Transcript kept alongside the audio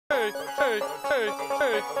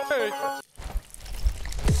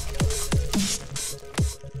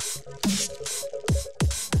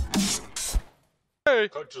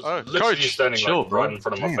Coach was literally standing chill, like right in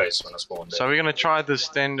front of my face when I spawned. So we're gonna try the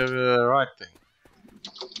stand over the right thing.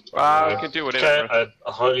 We can do whatever. Okay,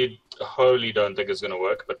 I wholly don't think it's gonna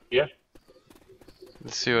work, but yeah.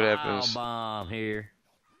 Let's see what happens. Bomb here.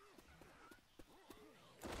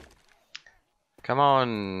 Come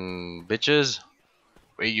on, bitches.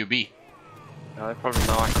 Where you be? No, they probably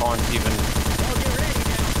know I can't even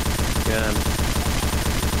get him.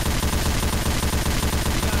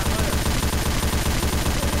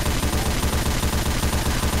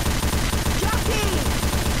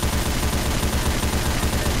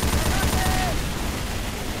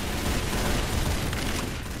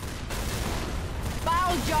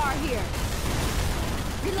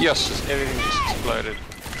 Yes, just everything just exploded.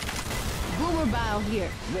 Boomer bile here.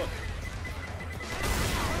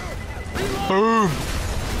 Boom!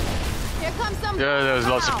 Here comes some. Yeah, there's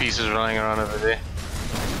lots of pieces running around over there.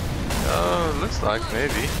 Oh, looks like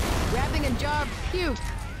maybe. Grabbing a jar of puke.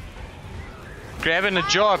 Grabbing a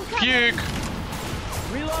jar of puke!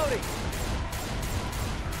 Reloading.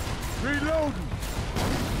 Reloading.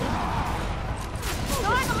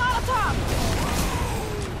 Throwing a Molotov.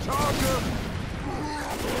 Charger.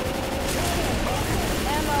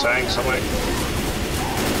 Tank somewhere.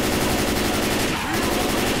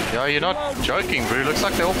 Yeah, you're not joking, bro. Looks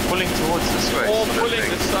like they're all pulling towards this way. All pulling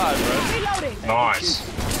this side, bro. Reloading. Nice.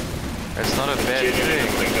 It's not a bad I thing,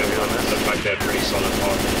 think to be honest. look like they're pretty solid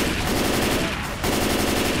hard.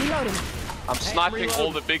 Reloading. I'm sniping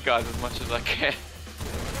all the big guys as much as I can.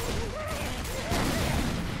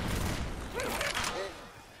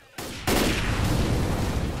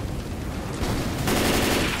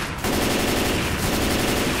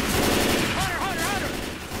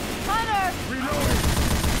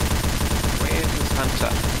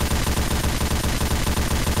 Hunter.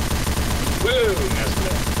 Woo! That's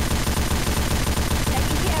good.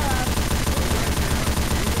 Taken care of.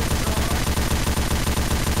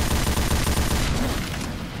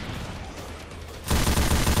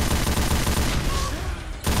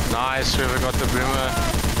 Nice, whoever got the boomer.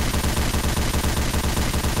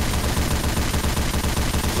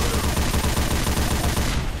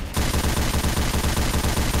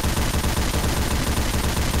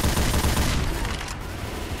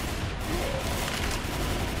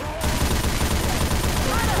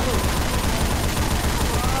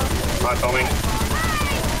 Coming.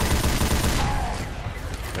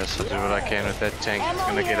 Yes, I'll do what I can with that tank. It's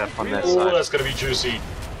gonna get up on that Oh, side. that's gonna be juicy.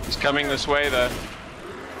 He's coming this way though.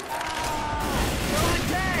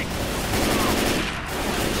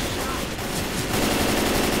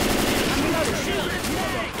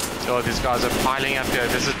 Oh, these guys are piling up here.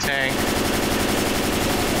 There's a tank.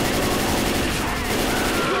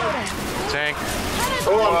 Tank.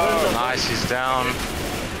 Oh, Nice, he's down.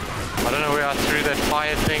 I don't know where I threw that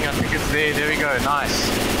fire thing. I think it's there. There we go. Nice.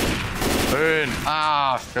 Burn.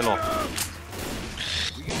 Ah, fell off.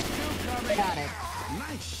 Got it.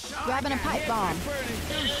 Grabbing a pipe bomb.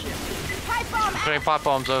 Pipe bomb. Putting pipe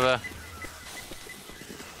bombs over.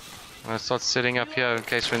 I'm gonna start setting up here in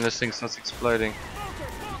case when this thing starts exploding.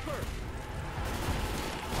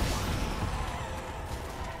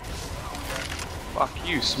 Fuck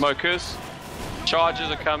you, smokers. Charges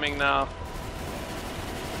are coming now.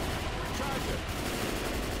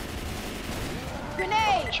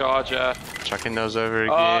 Grenade. Charger. Chucking those over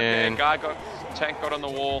Oh, okay, again. Tank got on the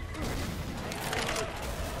wall.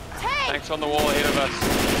 Tank. Tank's on the wall ahead of us.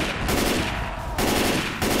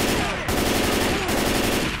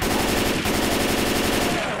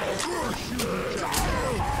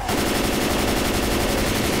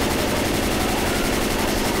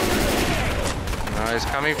 No, he's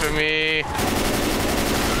coming for me.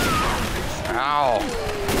 Ow.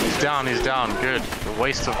 He's down, he's down. Good. The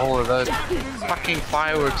waste of all of those fucking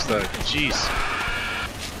fireworks though. Jeez.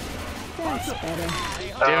 That's better.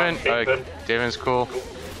 Devin, oh, Devin's cool.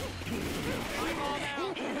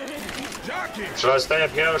 Should I stay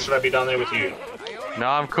up here or should I be down there with you? No,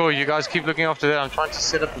 I'm cool. You guys keep looking after that. I'm trying to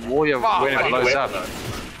set up the wall here when it blows up.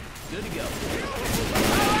 Good to go. All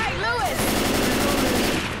right, Lewis.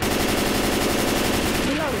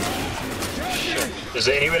 Is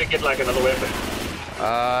there any way to get like another weapon?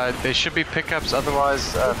 There should be pickups,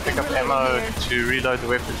 otherwise pick up ammo to reload the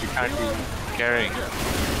weapons you're currently carrying.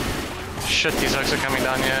 Shit, these oaks are coming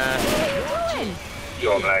down here.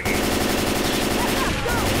 You're lagging.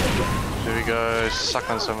 There we go, suck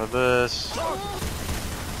on some of this.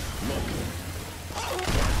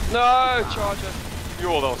 No, Charger. That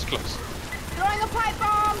was close. Throwing a pipe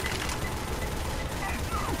bomb.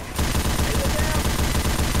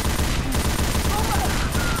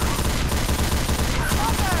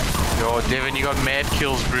 Devin, you got mad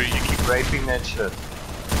kills, bro. You keep raping that shit.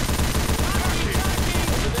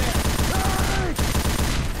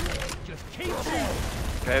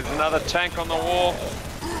 Okay, there's another tank on the wall.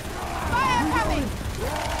 Fire coming!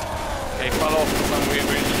 Okay, fell off for some weird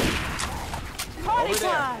reason. Party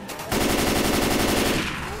time!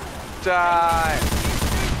 Die!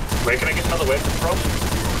 Where can I get another weapon from?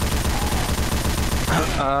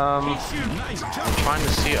 I'm trying to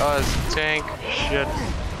see. Oh, it's a tank. Shit.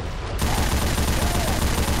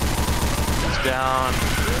 It's down.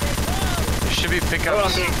 There should be Oh, I'm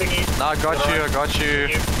pickups. being thingy. No, I got you. I got you.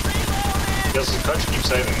 Yes, the coach keeps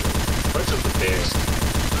saving me. Coach is the best.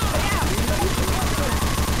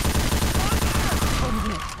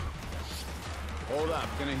 Hold up,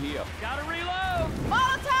 gonna heal. Gotta reload!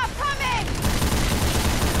 Molotov coming!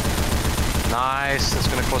 Nice. That's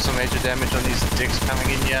gonna cause some major damage on these dicks coming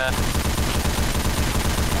in here.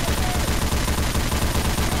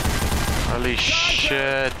 Holy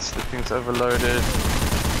shit! The thing's overloaded.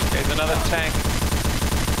 Okay, there's another tank.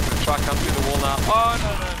 I'm gonna try to come through the wall now. Oh, no.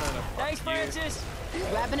 Thanks, Francis.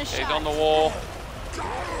 Grabbing a He's shot. on the wall.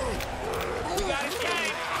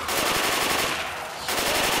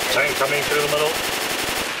 Tank coming through the middle.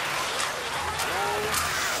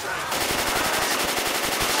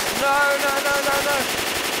 No.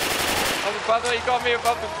 Oh, brother, you got me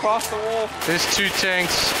above the across the wall. There's 2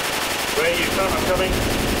 tanks. Where are you from? I'm coming.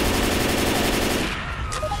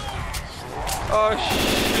 Oh,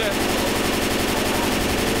 shit.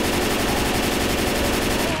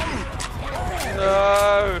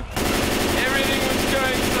 No. Everything was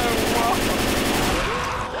going so well.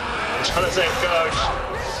 I'm trying to save coach.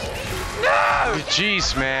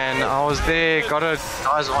 Jeez, man. I was there. Got it.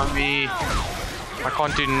 Guys on me. I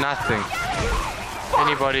can't do nothing.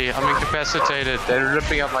 Anybody. I'm incapacitated. They're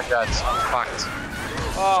ripping up my guts. I'm fucked.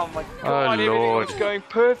 Oh my god, everything Lord. was going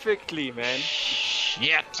perfectly, man.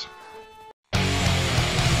 Shit.